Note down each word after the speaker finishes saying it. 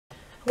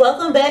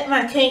Welcome back,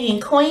 my king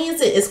and queens.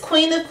 It is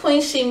Queen of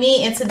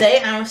QueenSheeMee, and today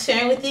I'm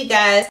sharing with you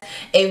guys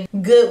a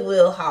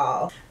Goodwill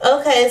haul.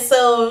 Okay,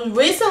 so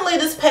recently,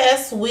 this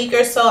past week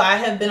or so, I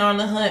have been on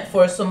the hunt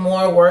for some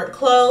more work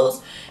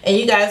clothes. And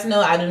you guys know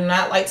I do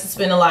not like to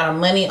spend a lot of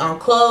money on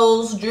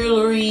clothes,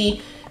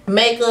 jewelry,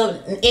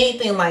 makeup,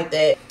 anything like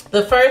that.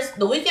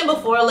 The weekend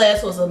before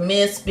last was a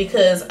miss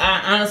because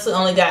I honestly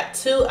only got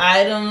 2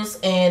 items,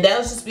 and that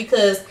was just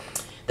because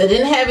they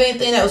didn't have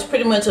anything that was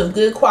pretty much of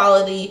good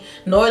quality,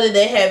 nor did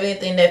they have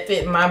anything that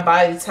fit my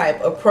body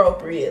type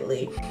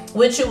appropriately,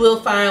 which you will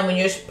find when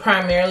you're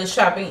primarily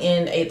shopping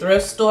in a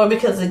thrift store,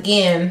 because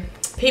again,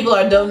 people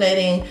are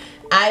donating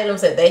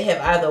items that they have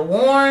either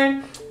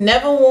worn,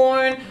 never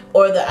worn,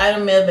 or the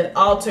item may have been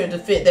altered to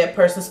fit that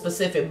person's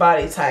specific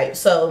body type.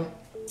 So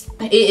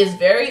it is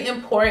very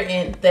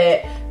important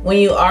that when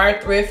you are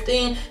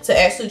thrifting to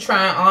actually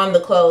try on the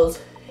clothes.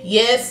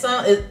 Yes,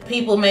 some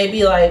people may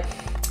be like,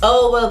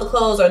 oh, well, the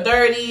clothes are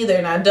dirty,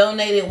 they're not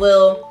donated.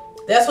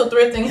 Well, that's what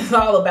thrifting is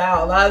all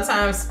about. A lot of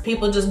times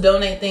people just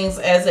donate things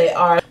as they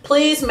are.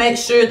 Please make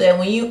sure that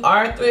when you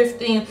are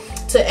thrifting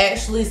to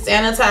actually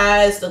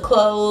sanitize the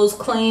clothes,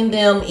 clean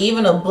them,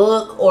 even a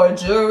book or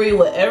jewelry,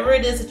 whatever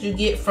it is that you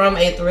get from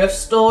a thrift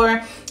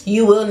store,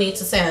 you will need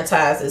to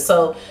sanitize it.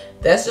 So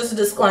that's just a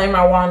disclaimer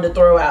I wanted to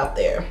throw out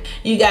there.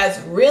 You guys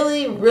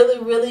really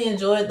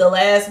enjoyed the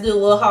last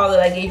Goodwill haul that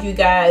I gave you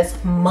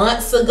guys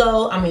months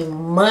ago. I mean,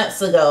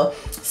 months ago.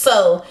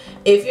 So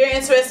if you're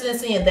interested in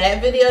seeing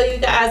that video, you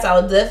guys,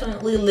 I'll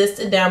definitely list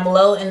it down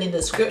below in the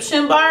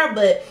description bar.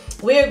 But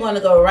we're going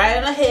to go right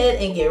on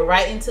ahead and get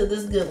right into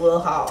this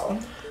Goodwill haul.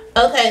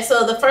 Okay,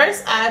 so the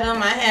first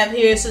item I have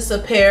here is just a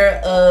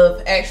pair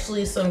of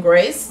actually some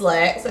gray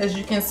slacks. As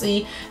you can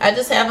see, I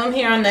just have them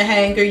here on the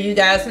hanger. You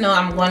guys know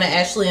I'm going to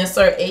actually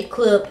insert a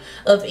clip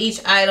of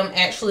each item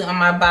actually on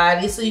my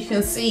body so you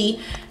can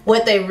see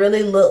what they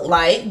really look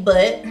like.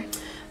 But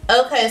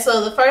okay,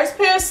 so the first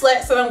pair of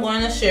slacks that I'm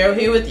going to share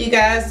here with you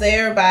guys, they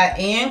are by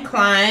Anne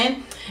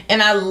Klein,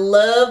 and I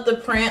love the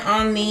print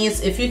on these.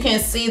 If you can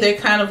see, they're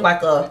kind of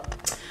like a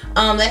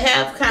they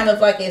have kind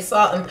of like a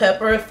salt and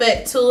pepper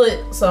effect to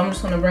it. So I'm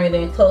just going to bring it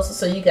in closer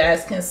so you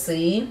guys can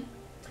see.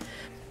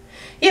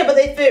 Yeah, but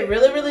they fit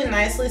really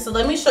nicely. So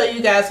let me show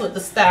you guys what the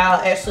style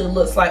actually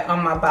looks like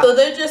on my body. So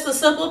they're just a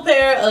simple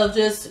pair of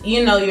just,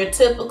 you know, your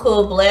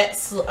typical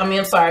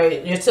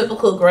your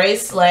typical gray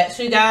slacks,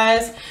 you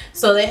guys.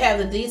 So they have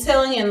the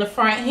detailing in the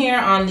front here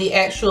on the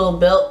actual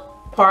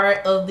belt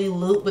part of the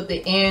loop with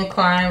the Anne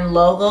Klein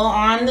logo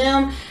on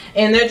them.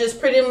 And they're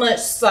just pretty much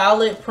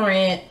solid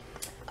print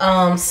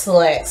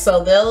slacks.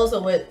 So those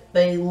are what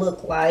they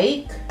look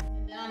like.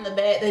 Down the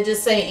back they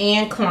just say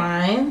Anne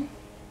Klein.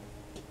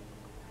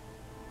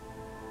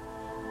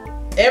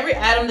 Every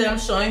item that I'm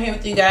showing here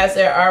with you guys,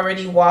 they're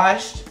already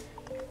washed,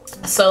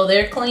 so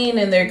they're clean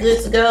and they're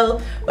good to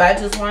go, but I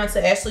just wanted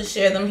to actually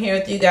share them here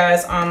with you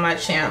guys on my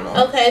channel.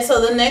 Okay,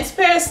 so the next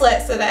pair of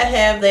slacks that I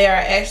have, they are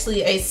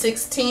actually a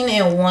 16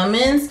 in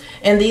women's,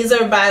 and these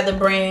are by the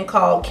brand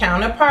called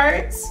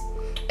Counterparts.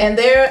 And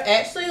they're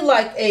actually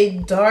like a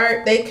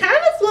dark, they kind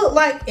of look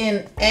like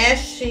an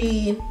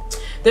ashy,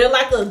 they're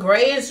like a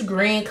grayish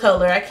green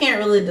color. I can't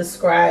really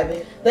describe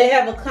it. They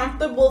have a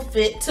comfortable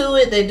fit to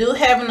it. They do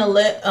have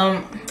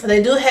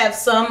they do have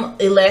some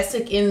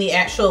elastic in the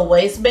actual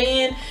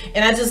waistband,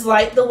 and I just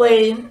like the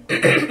way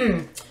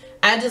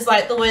I just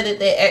like the way that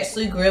they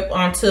actually grip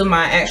onto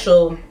my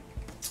actual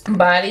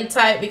body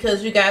type,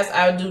 because you guys,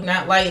 I do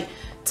not like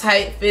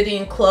tight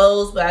fitting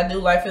clothes, but I do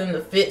like for them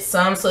to fit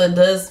some, so it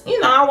does, you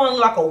know, I want to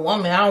look like a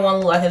woman. I don't want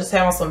to look like I just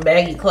have on some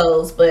baggy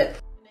clothes. But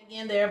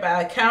again, they're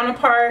by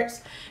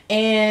Counterparts,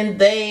 and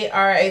they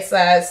are a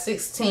size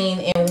 16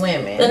 in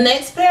women. The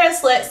next pair of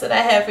slacks that I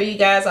have for you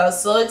guys, I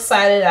was so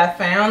excited I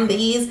found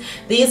these.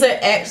 These are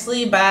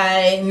actually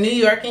by New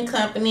York &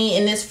 Company,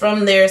 and it's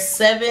from their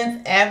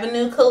 7th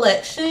Avenue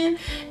collection.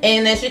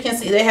 And as you can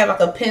see, they have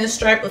like a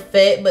pinstripe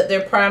effect, but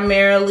they're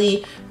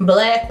primarily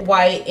black,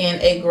 white,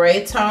 and a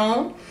gray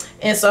tone.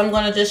 And so I'm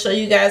going to just show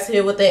you guys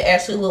here what they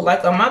actually look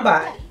like on my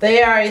body.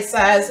 They are a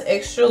size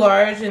extra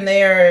large, and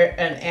they are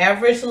an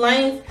average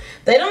length.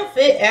 They don't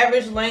fit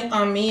average length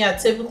on me. I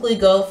typically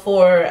go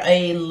for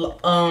a,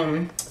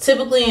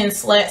 typically in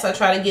slacks, I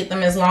try to get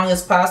them as long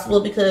as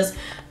possible because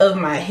of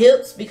my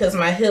hips, because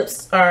my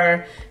hips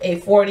are a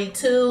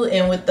 42,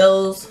 and with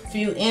those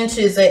few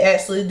inches, they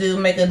actually do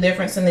make a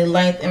difference in the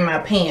length in my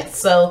pants.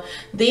 So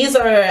these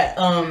are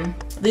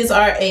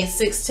a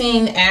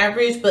 16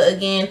 average, but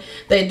again,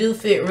 they do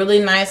fit really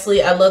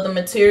nicely. I love the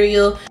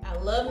material. I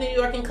love New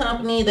York &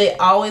 Company. They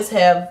always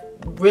have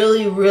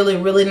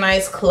really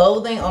nice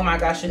clothing. Oh my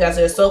gosh, you guys,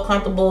 they're so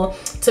comfortable.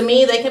 To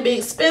me, they can be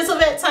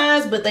expensive at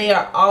times, but they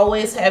are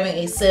always having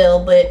a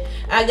sale. But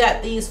I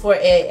got these for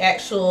an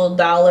actual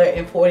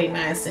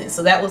 $1.49,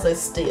 so that was a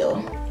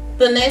steal.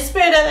 The next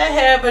pair that I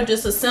have are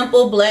just a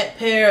simple black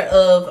pair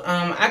of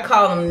I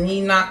call them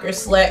knee knocker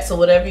slacks, or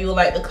whatever you would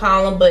like to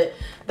call them, but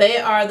they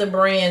are the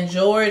brand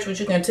George, which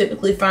you can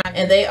typically find,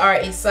 and they are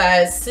a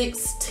size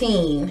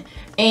 16.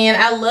 And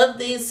I love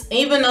these,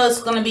 even though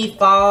it's going to be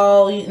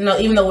fall, you know,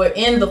 even though we're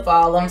in the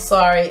fall, I'm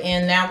sorry,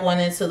 and now going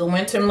into the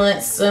winter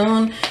months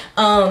soon.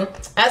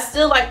 I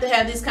still like to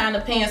have these kind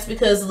of pants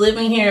because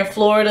living here in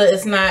Florida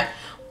is not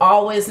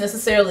always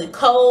necessarily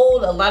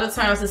cold. A lot of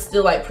times it's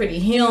still like pretty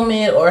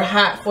humid or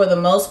hot for the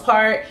most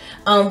part.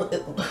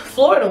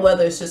 Florida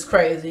weather is just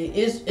crazy.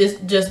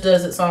 It just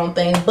does its own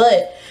thing.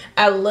 But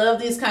I love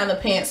these kind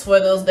of pants for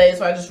those days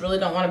where I just really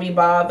don't want to be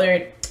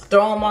bothered.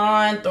 Throw them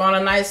on, throw on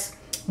a nice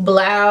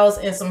blouse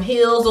and some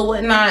heels or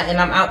whatnot, and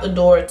I'm out the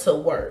door to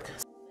work.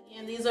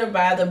 Again, these are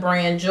by the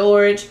brand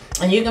George,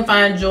 and you can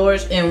find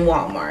George in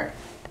Walmart.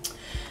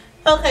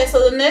 Okay,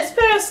 so the next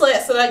pair of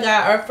slacks that I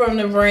got are from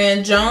the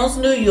brand Jones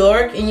New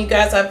York, and you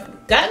guys, I've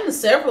gotten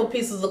several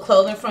pieces of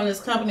clothing from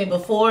this company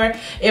before.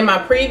 In my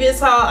previous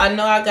haul, I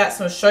know I got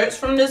some shirts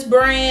from this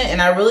brand,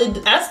 and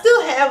I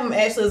still have them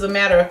actually, as a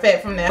matter of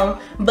fact, from them.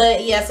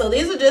 But yeah, so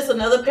these are just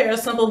another pair of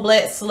simple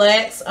black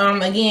slacks.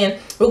 Again,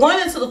 we're going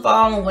into the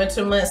fall and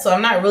winter months, so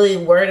I'm not really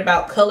worried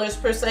about colors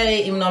per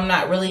se, even though I'm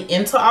not really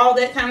into all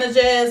that kind of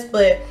jazz.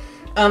 But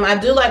I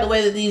do like the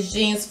way that these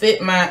jeans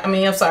fit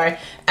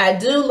I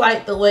do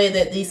like the way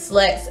that these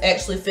slacks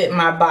actually fit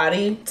my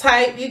body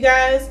type, you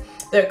guys.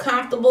 They're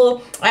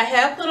comfortable. I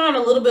have put on a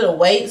little bit of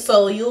weight,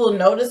 so you will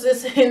notice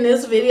this in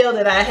this video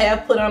that I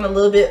have put on a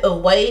little bit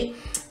of weight.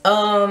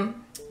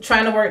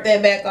 Trying to work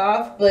that back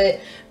off,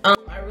 but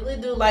I really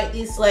do like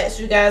these slacks,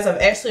 you guys.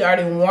 I've actually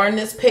already worn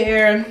this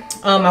pair.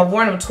 I've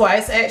worn them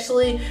twice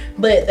actually,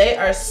 but they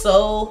are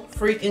so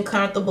freaking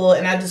comfortable,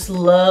 and I just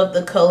love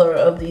the color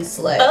of these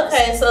slacks.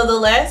 Okay, so the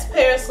last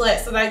pair of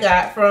slacks that I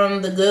got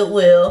from the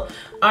Goodwill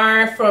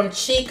are from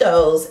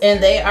Chico's,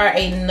 and they are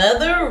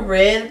another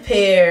red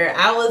pair.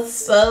 I was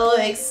so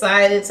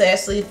excited to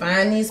actually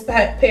find these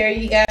pair,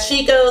 you guys.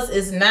 Chico's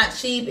is not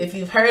cheap. If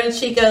you've heard of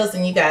Chico's,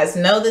 then you guys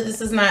know that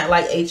this is not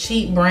like a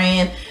cheap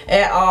brand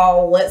at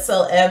all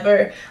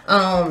whatsoever.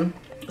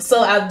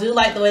 So I do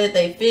like the way that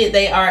they fit.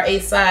 They are a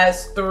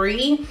size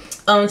 3.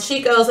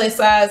 Chico's, they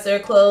size their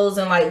clothes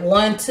in like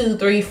 1, 2,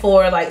 3,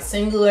 4, like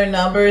singular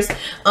numbers.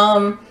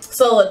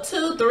 So a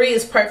 2, 3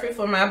 is perfect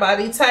for my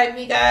body type,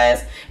 you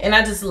guys. And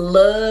I just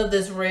love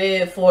this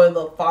red for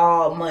the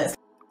fall months.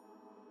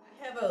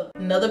 I have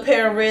another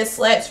pair of red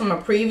slacks from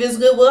a previous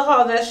Goodwill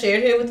haul that I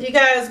shared here with you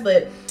guys,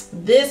 but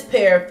this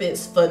pair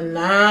fits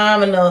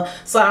phenomenal.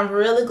 So I'm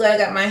really glad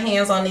I got my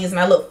hands on these, and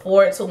I look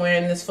forward to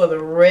wearing this for the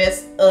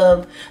rest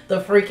of the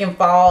freaking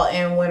fall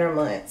and winter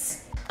months.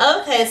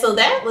 Okay, so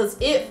that was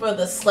it for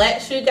the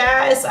slacks, you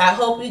guys. I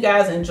hope you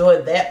guys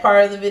enjoyed that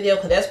part of the video,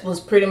 because that was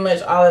pretty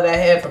much all that I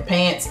had for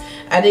pants.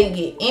 I didn't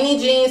get any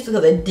jeans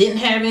because I didn't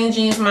have any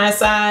jeans my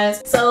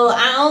size. So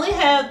I only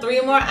have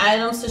 3 more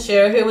items to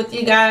share here with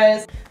you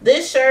guys.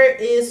 This shirt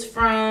is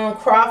from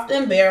Croft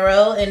 &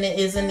 Barrel, and it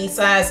is in the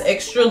size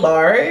extra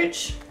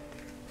large.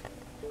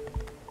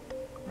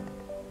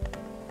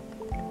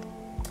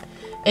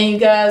 And you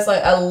guys,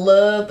 like, I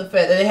love the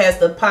fact that it has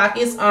the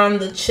pockets on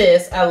the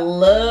chest. I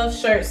love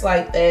shirts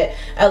like that.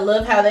 I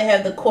love how they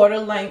have the quarter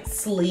length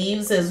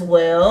sleeves as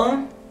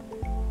well.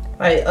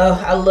 Like,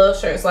 oh, I love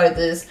shirts like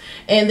this.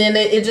 And then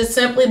it just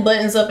simply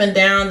buttons up and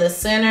down the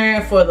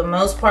center for the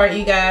most part,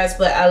 you guys.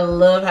 But I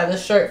love how the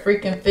shirt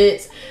freaking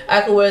fits. I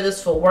could wear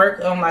this for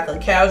work on like a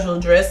casual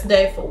dress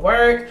day for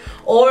work.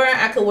 Or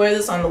I could wear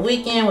this on the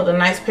weekend with a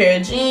nice pair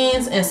of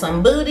jeans and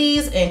some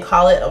booties and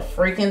call it a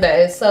freaking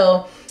day.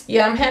 So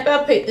yeah, I'm happy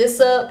I picked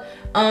this up.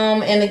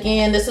 And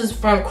again, this is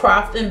from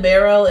Croft &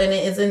 Barrel, and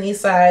it is in the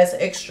size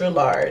extra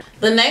large.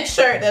 The next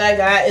shirt that I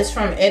got is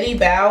from Eddie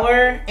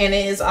Bauer, and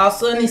it is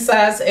also in the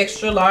size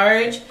extra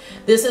large.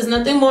 This is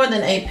nothing more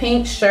than a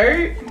pink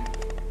shirt.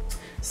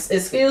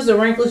 Excuse the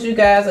wrinkles, you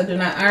guys. I do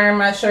not iron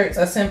my shirts.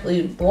 I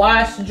simply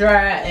wash,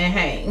 dry, and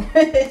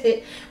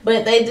hang.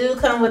 But they do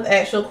come with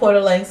actual quarter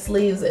length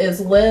sleeves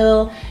as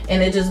well,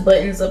 and it just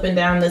buttons up and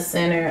down the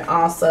center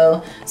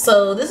also.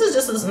 So this is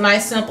just a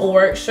nice simple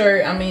work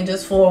shirt. I mean,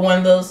 just for one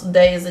of those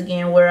days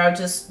again where I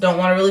just don't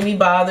want to really be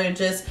bothered.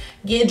 Just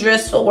get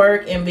dressed for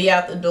work and be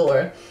out the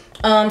door.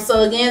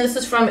 So again, this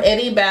is from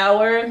Eddie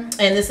Bauer, and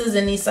this is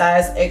in the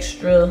size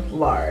extra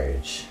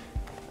large.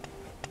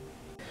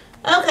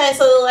 Okay,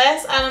 so the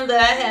last item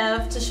that I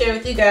have to share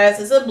with you guys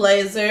is a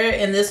blazer,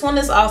 and this one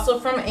is also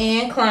from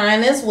Anne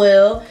Klein as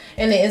well,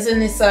 and it is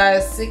in the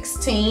size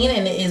 16,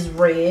 and it is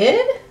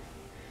red.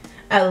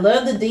 I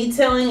love the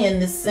detailing in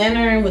the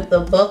center with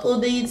the buckle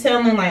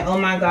detailing, like, oh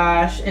my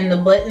gosh, and the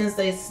buttons,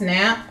 they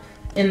snap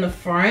in the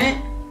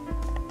front.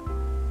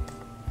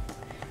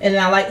 And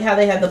I like how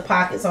they have the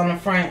pockets on the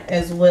front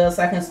as well,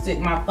 so I can stick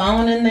my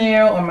phone in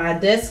there, or my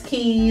desk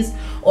keys,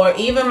 or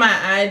even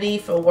my ID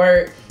for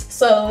work.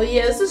 So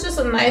yeah, this is just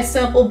a nice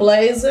simple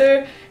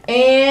blazer.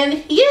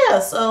 And yeah,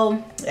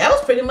 so that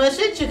was pretty much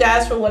it, you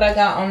guys, for what I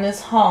got on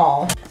this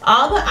haul.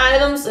 All the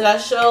items that I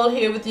showed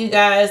here with you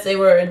guys, they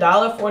were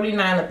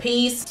 $1.49 a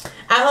piece.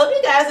 I hope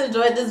you guys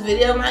enjoyed this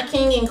video, my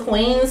king and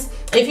queens.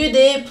 If you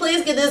did,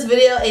 please give this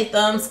video a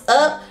thumbs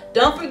up.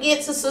 Don't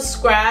forget to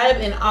subscribe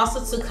and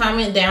also to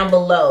comment down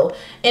below.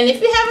 And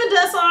if you haven't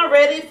done so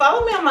already,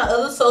 follow me on my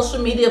other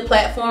social media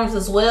platforms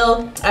as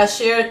well. I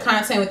share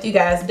content with you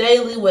guys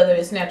daily, whether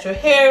it's natural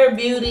hair,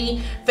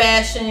 beauty,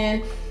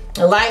 fashion,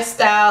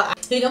 lifestyle.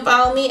 You can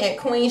follow me at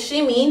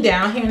QueenSheeMee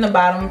down here in the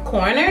bottom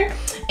corner.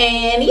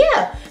 And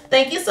yeah,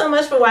 thank you so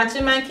much for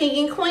watching my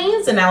King and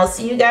Queens, and I will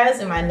see you guys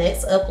in my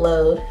next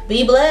upload.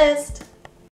 Be blessed.